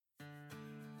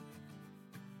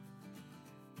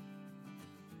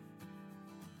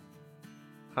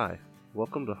Hi,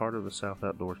 welcome to Heart of the South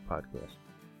Outdoors podcast.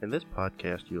 In this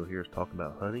podcast, you'll hear us talk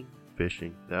about hunting,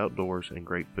 fishing, the outdoors, and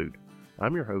great food.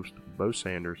 I'm your host, Bo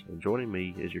Sanders, and joining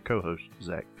me is your co-host,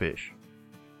 Zach Fish.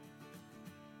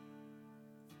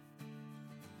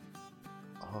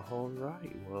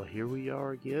 Alright, well here we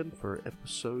are again for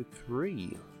episode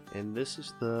 3, and this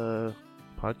is the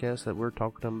podcast that we're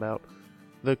talking about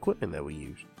the equipment that we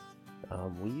use.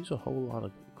 We use a whole lot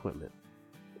of equipment,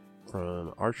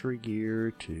 from archery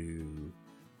gear to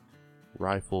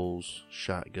rifles,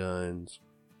 shotguns.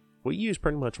 We use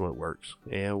pretty much what works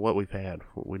and what we've had.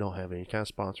 We don't have any kind of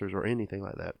sponsors or anything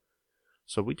like that.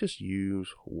 So we just use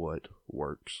what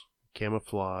works.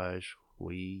 Camouflage,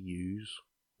 we use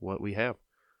what we have.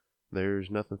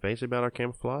 There's nothing fancy about our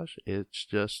camouflage. It's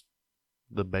just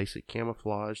the basic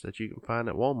camouflage that you can find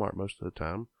at Walmart most of the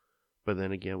time. But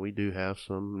then again, we do have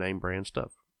some name brand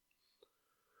stuff.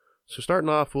 So starting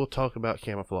off, we'll talk about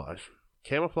camouflage.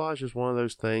 Camouflage is one of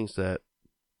those things that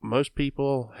most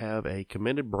people have a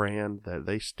committed brand that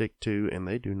they stick to, and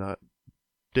they do not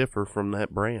differ from that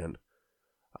brand.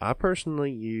 I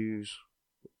personally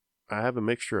have a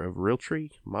mixture of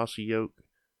Realtree, Mossy Oak,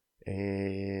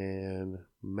 and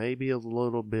maybe a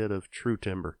little bit of True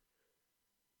Timber.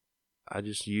 I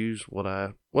just use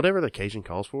whatever the occasion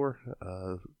calls for.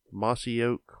 Mossy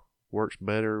Oak works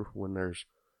better when there's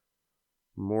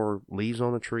more leaves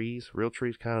on the trees.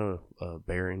 Realtree's kind of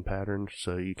bearing pattern,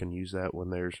 so you can use that when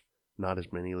there's not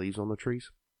as many leaves on the trees.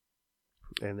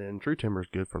 And then True Timber is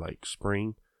good for like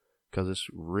spring because it's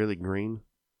really green.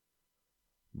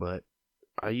 But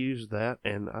I use that,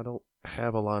 and I don't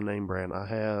have a lot of name brand. I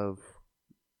have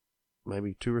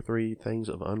maybe 2 or 3 things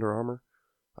of Under Armour.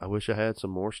 I wish I had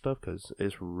some more stuff because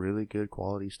it's really good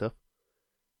quality stuff.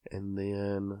 And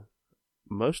then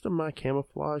most of my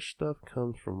camouflage stuff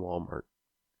comes from Walmart.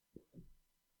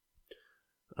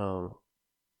 A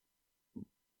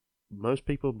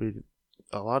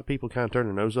lot of people kind of turn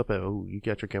their nose up at, oh, you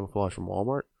got your camouflage from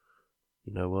Walmart?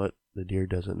 You know what? The deer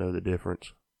doesn't know the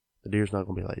difference. The deer's not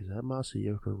going to be like, is that Mossy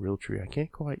Oak or Realtree? I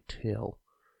can't quite tell.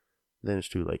 Then it's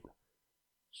too late.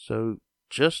 So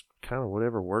just kind of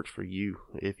whatever works for you.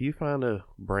 If you find a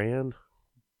brand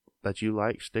that you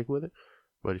like, stick with it.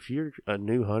 But if you're a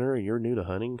new hunter and you're new to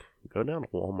hunting, go down to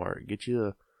Walmart. Get you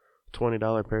a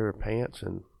 $20 pair of pants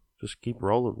and just keep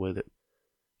rolling with it.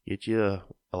 Get you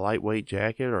a lightweight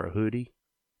jacket or a hoodie.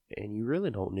 And you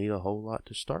really don't need a whole lot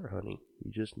to start hunting.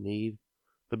 You just need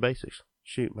the basics.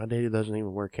 Shoot, my daddy doesn't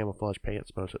even wear camouflage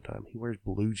pants most of the time. He wears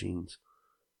blue jeans.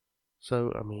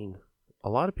 So, I mean, a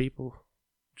lot of people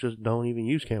just don't even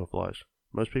use camouflage.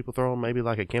 Most people throw on maybe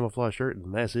like a camouflage shirt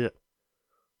and that's it.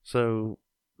 So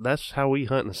that's how we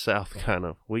hunt in the South, kind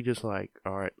of. We just like,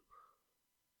 alright,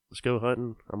 let's go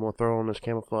hunting. I'm going to throw on this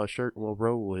camouflage shirt and we'll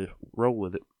roll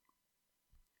with it.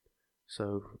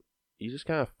 So you just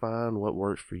kind of find what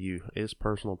works for you. It's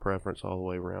personal preference all the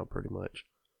way around pretty much.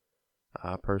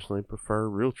 I personally prefer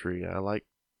Realtree. I like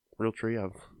Realtree.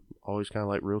 I've always kind of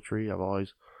liked Realtree. I've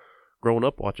always grown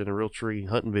up watching the Realtree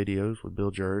hunting videos with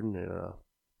Bill Jordan and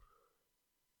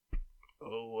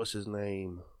what's his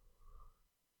name?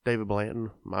 David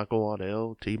Blanton, Michael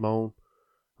Waddell, T-Bone.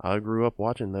 I grew up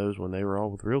watching those when they were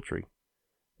all with Realtree.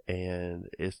 And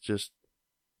it's just,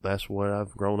 that's what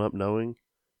I've grown up knowing.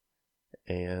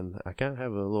 And I kind of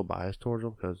have a little bias towards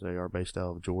them because they are based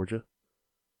out of Georgia.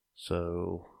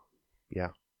 So, yeah.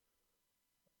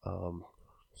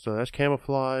 So that's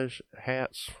camouflage.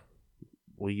 Hats,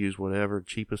 we use whatever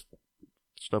cheapest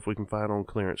stuff we can find on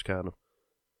clearance, kind of.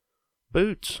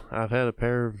 Boots, I've had a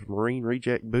pair of Marine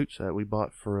Reject boots that we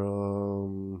bought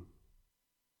from,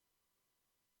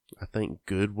 I think,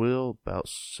 Goodwill about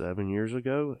 7 years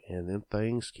ago, and them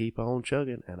things keep on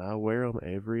chugging, and I wear them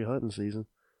every hunting season,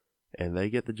 and they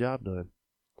get the job done.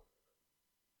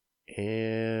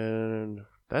 And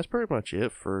that's pretty much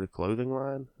it for the clothing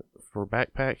line. For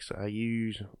backpacks, I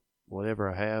use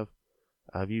whatever I have.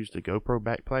 I've used the GoPro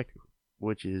backpack,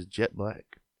 which is jet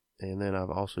black. And then I've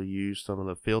also used some of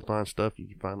the field line stuff you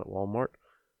can find at Walmart.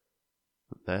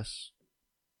 That's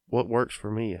what works for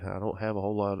me. I don't have a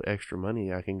whole lot of extra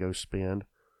money I can go spend,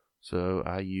 so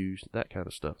I use that kind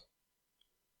of stuff.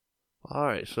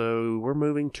 Alright, so we're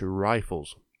moving to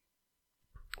rifles.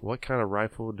 What kind of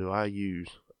rifle do I use?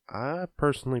 I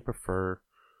personally prefer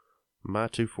my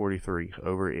 243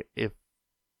 over. If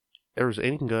there was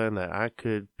any gun that I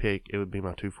could pick, it would be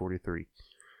my 243.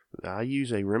 I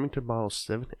use a Remington Model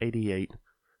 788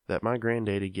 that my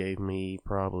granddaddy gave me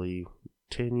probably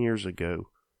 10 years ago,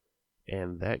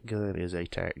 and that gun is a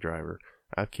tack driver.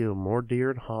 I've killed more deer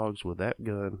and hogs with that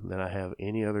gun than I have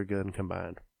any other gun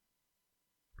combined.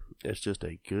 It's just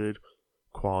a good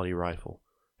quality rifle.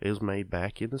 It was made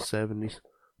back in the 70s,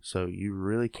 so you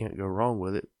really can't go wrong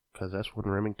with it, because that's when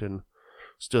Remington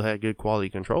still had good quality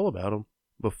control about them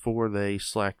before they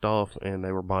slacked off and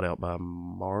they were bought out by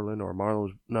Marlin, or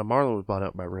Marlin was bought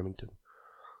out by Remington.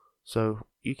 So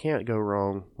you can't go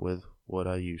wrong with what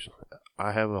I use.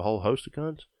 I have a whole host of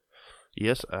guns.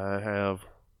 Yes, I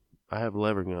have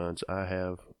lever guns. I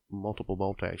have multiple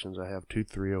bolt actions. I have two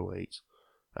 308s.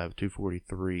 I have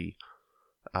 243.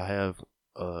 I have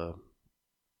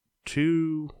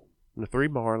three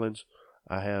Marlins.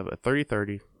 I have a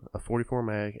 30-30, a 44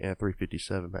 mag, and a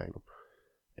 357 Magnum.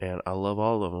 And I love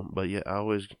all of them, but yet I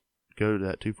always go to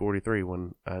that 243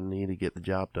 when I need to get the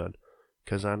job done,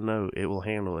 because I know it will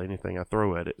handle anything I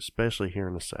throw at it, especially here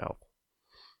in the South.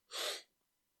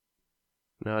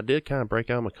 Now, I did kind of break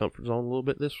out of my comfort zone a little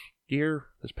bit this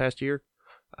past year.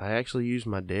 I actually used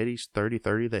my daddy's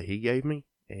 30-30 that he gave me,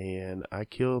 and I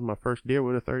killed my first deer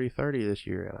with a 30-30 this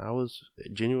year, and I was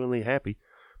genuinely happy,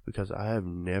 because I have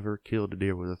never killed a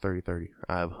deer with a 30-30.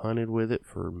 I've hunted with it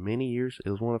for many years.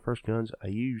 It was one of the first guns I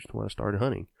used when I started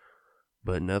hunting,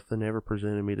 but nothing ever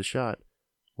presented me the shot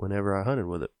whenever I hunted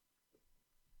with it.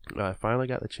 I finally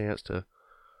got the chance to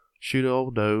shoot an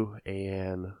old doe,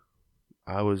 and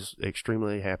I was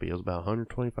extremely happy. It was about a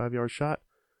 125-yard shot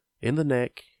in the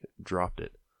neck, dropped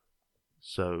it.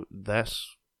 So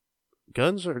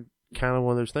guns are kind of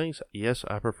one of those things. Yes,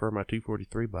 I prefer my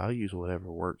 243, but I'll use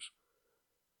whatever works.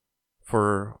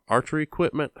 For archery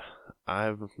equipment,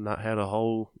 I've not had a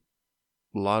whole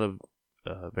lot of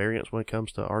variants when it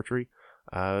comes to archery.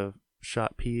 I've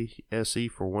shot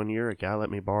PSE for 1 year. A guy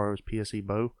let me borrow his PSE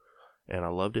bow, and I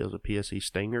loved it. It was a PSE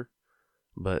Stinger.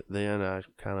 But then I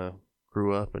kind of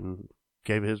grew up and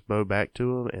gave his bow back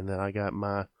to him, and then I got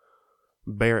my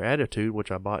Bear Attitude,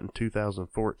 which I bought in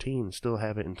 2014, and still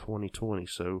have it in 2020.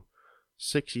 So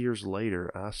 6 years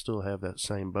later, I still have that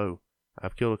same bow.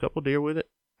 I've killed a couple deer with it.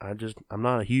 I'm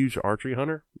not a huge archery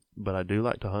hunter, but I do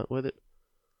like to hunt with it.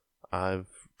 I've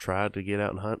tried to get out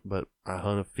and hunt, but I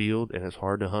hunt a field, and it's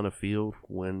hard to hunt a field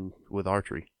with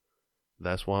archery.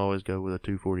 That's why I always go with a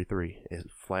 243.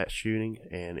 It's flat shooting,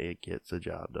 and it gets the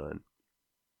job done.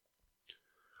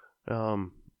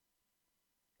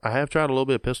 I have tried a little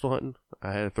bit of pistol hunting.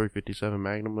 I had a 357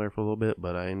 Magnum there for a little bit,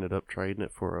 but I ended up trading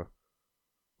it for a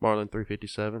Marlin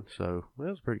 357, so that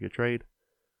was a pretty good trade.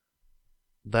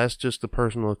 That's just the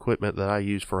personal equipment that I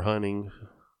use for hunting.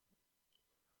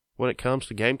 When it comes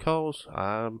to game calls,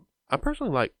 I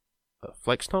personally like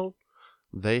Flex Tone.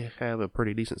 They have a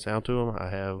pretty decent sound to them.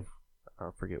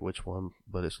 I forget which one,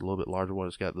 but it's a little bit larger one.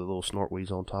 It's got the little snort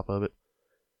wheeze on top of it,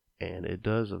 and it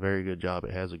does a very good job.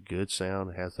 It has a good sound.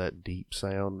 It has that deep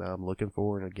sound that I'm looking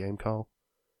for in a game call.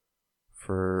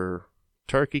 For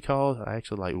turkey calls, I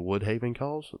actually like Woodhaven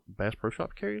calls. Bass Pro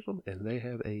Shop carries them, and they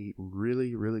have a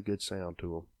really, really good sound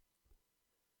to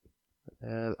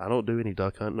them. I don't do any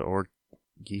duck hunting or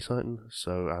geese hunting,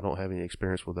 so I don't have any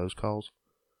experience with those calls.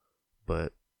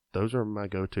 But those are my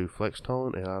go-to, Flex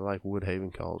Tone, and I like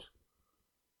Woodhaven calls.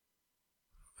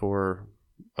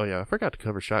 I forgot to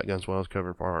cover shotguns when I was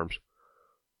covering firearms.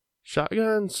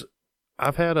 Shotguns,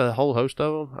 I've had a whole host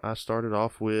of them. I started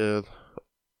off with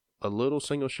a little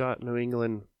single shot New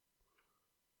England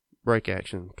break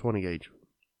action 20 gauge.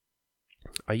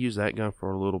 I used that gun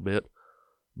for a little bit,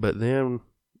 but then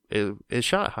it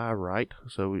shot high right,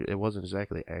 so it wasn't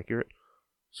exactly accurate.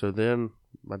 So then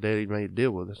my daddy made a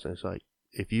deal with us, and it's like,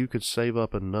 if you could save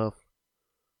up enough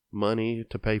money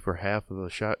to pay for half of a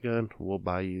shotgun, we'll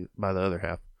buy the other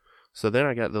half. So then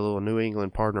I got the little New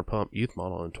England Partner Pump Youth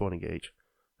Model in 20 gauge,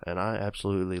 and I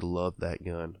absolutely loved that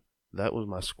gun. That was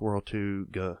my Squirrel 2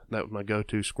 gun. That was my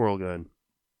go-to squirrel gun.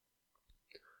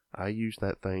 I used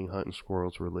that thing hunting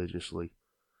squirrels religiously.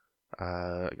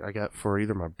 I got for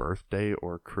either my birthday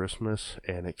or Christmas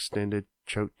an extended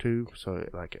choke tube, so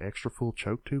like an extra full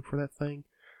choke tube for that thing.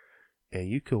 And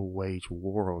you could wage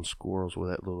war on squirrels with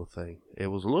that little thing. It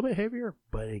was a little bit heavier,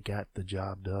 but it got the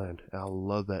job done. I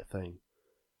love that thing.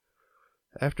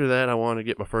 After that, I wanted to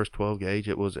get my first 12 gauge.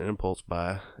 It was an impulse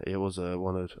buy. It was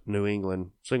one of New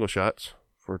England single shots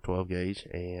for 12 gauge,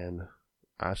 and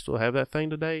I still have that thing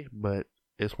today, but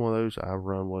it's one of those, I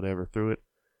run whatever through it.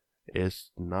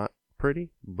 It's not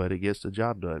pretty, but it gets the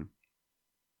job done.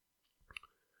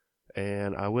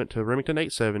 And I went to Remington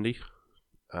 870.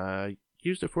 I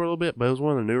used it for a little bit, but it was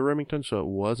one of the newer Remington, so it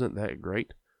wasn't that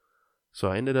great. So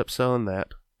I ended up selling that,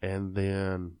 and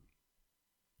then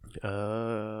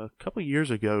a couple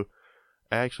years ago,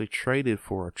 I actually traded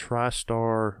for a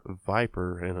TriStar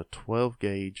Viper and a 12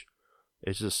 gauge.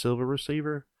 It's a silver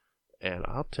receiver, and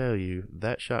I'll tell you,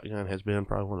 that shotgun has been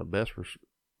probably one of the best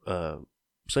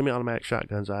semi-automatic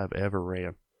shotguns I've ever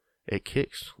ran. It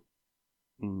kicks,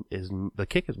 the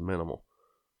kick is minimal.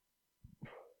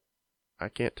 I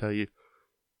can't tell you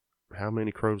how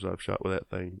many crows I've shot with that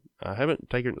thing. I haven't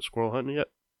taken it squirrel hunting yet,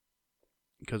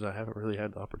 because I haven't really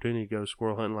had the opportunity to go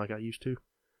squirrel hunting like I used to.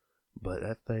 But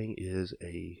that thing is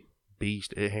a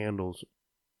beast. It handles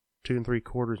 2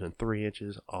 3/4 and 3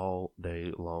 inches all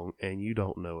day long, and you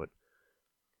don't know it.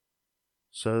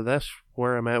 So that's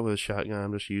where I'm at with a shotgun.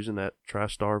 I'm just using that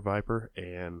TriStar Viper,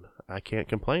 and I can't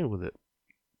complain with it.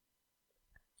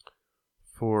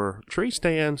 For tree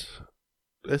stands,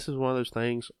 this is one of those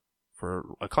things. For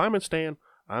a climbing stand,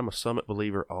 I'm a Summit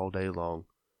believer all day long.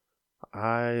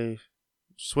 I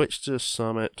switched to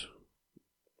Summit.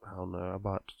 I don't know.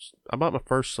 I bought my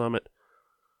first Summit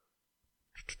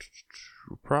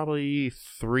probably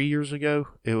 3 years ago.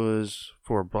 It was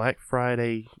for a Black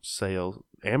Friday sale.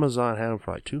 Amazon had them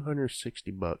for like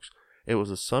 $260. It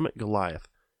was a Summit Goliath,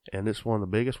 and it's one of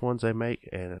the biggest ones they make,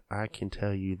 and I can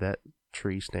tell you that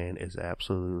tree stand is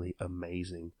absolutely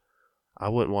amazing. I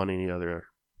wouldn't want any other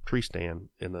tree stand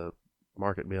in the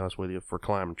market, to be honest with you, for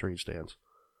climbing tree stands.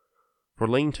 For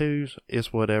lean-tos,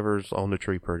 it's whatever's on the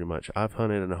tree pretty much. I've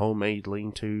hunted in homemade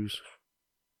lean-tos,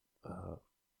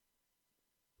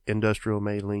 industrial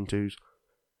made lean-tos.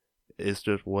 It's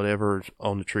just whatever's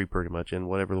on the tree pretty much, and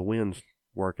whatever the wind's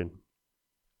working.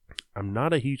 I'm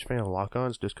not a huge fan of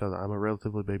lock-ons just because I'm a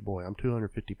relatively big boy. I'm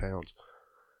 250 pounds.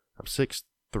 I'm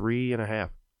 6'3" and a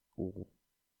half.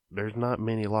 There's not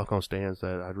many lock-on stands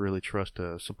that I'd really trust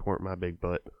to support my big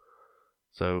butt.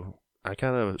 So I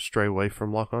kind of stray away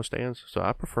from lock-on stands. So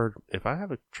I prefer, if I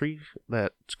have a tree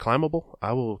that's climbable,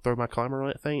 I will throw my climber on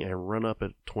that thing and run up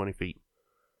at 20 feet.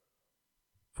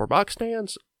 For box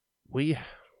stands, we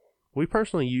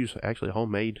personally use actually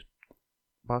homemade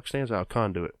box stands out of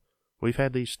conduit. We've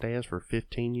had these stands for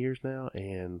 15 years now,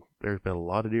 and there's been a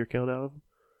lot of deer killed out of them.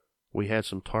 We had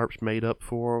some tarps made up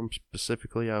for them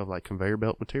specifically out of like conveyor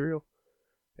belt material,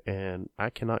 and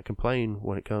I cannot complain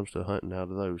when it comes to hunting out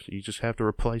of those. You just have to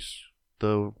replace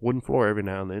the wooden floor every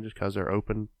now and then just because they're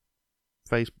open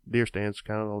face deer stands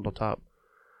kind of on the top.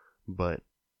 But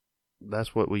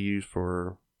that's what we use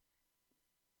for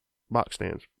box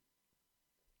stands.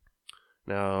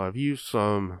 Now I've used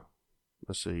some,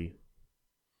 let's see,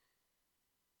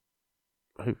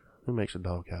 who makes a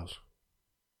doghouse?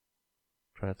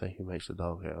 Trying to think who makes a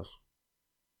doghouse.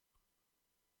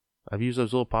 I've used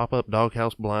those little pop-up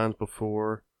doghouse blinds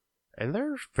before, and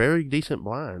they're very decent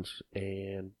blinds,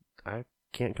 and I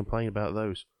can't complain about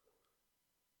those.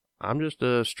 I'm just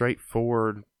a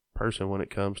straightforward person when it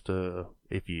comes to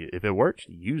if it works,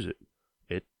 use it.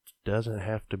 It doesn't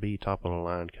have to be top of the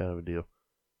line kind of a deal.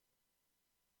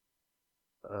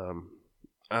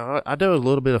 I do a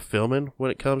little bit of filming when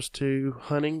it comes to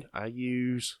hunting. I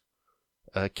use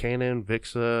a Canon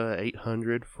Vixa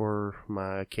 800 for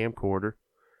my camcorder.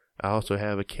 I also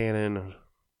have a Canon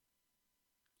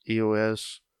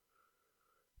EOS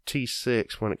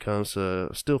T6 when it comes to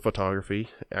still photography.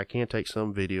 I can take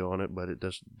some video on it, but it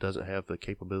doesn't have the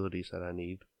capabilities that I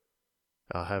need.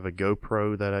 I have a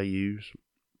GoPro that I use,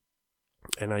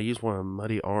 and I use one of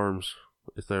Muddy Arms.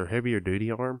 It's their heavier duty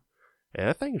arm, and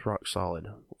that thing is rock solid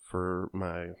for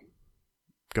my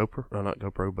GoPro. No, not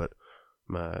GoPro, but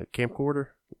my camcorder.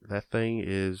 That thing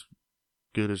is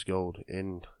good as gold,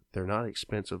 and they're not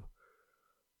expensive,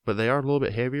 but they are a little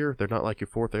bit heavier. They're not like your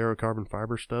 4th Aero carbon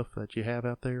fiber stuff that you have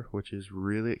out there, which is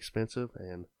really expensive.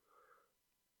 And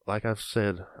like I've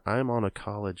said, I'm on a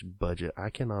college budget. I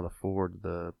cannot afford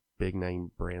the big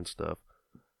name brand stuff,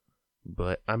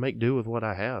 but I make do with what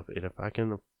I have, and if I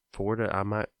can afford it, I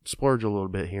might splurge a little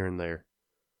bit here and there.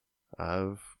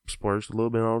 I've splurged a little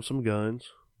bit on some guns,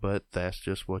 but that's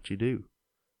just what you do.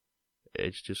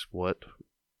 It's just what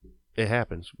it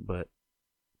happens. But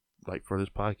like for this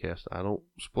podcast, I don't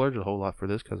splurge a whole lot for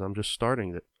this because I'm just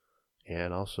starting it.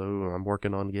 And also I'm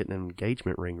working on getting an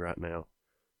engagement ring right now.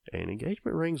 And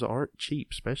engagement rings aren't cheap,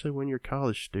 especially when you're a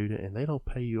college student, and they don't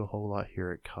pay you a whole lot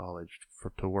here at college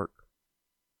to work.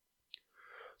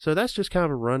 So that's just kind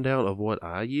of a rundown of what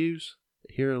I use.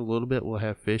 Here in a little bit we'll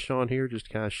have Fish on here just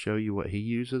to kind of show you what he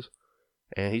uses.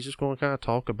 And he's just going to kind of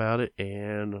talk about it,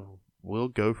 and we'll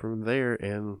go from there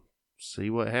and see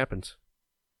what happens.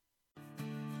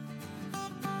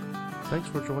 Thanks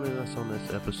for joining us on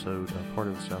this episode of Heart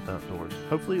of the South Outdoors.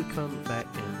 Hopefully you'll come back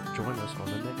and join us on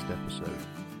the next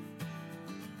episode.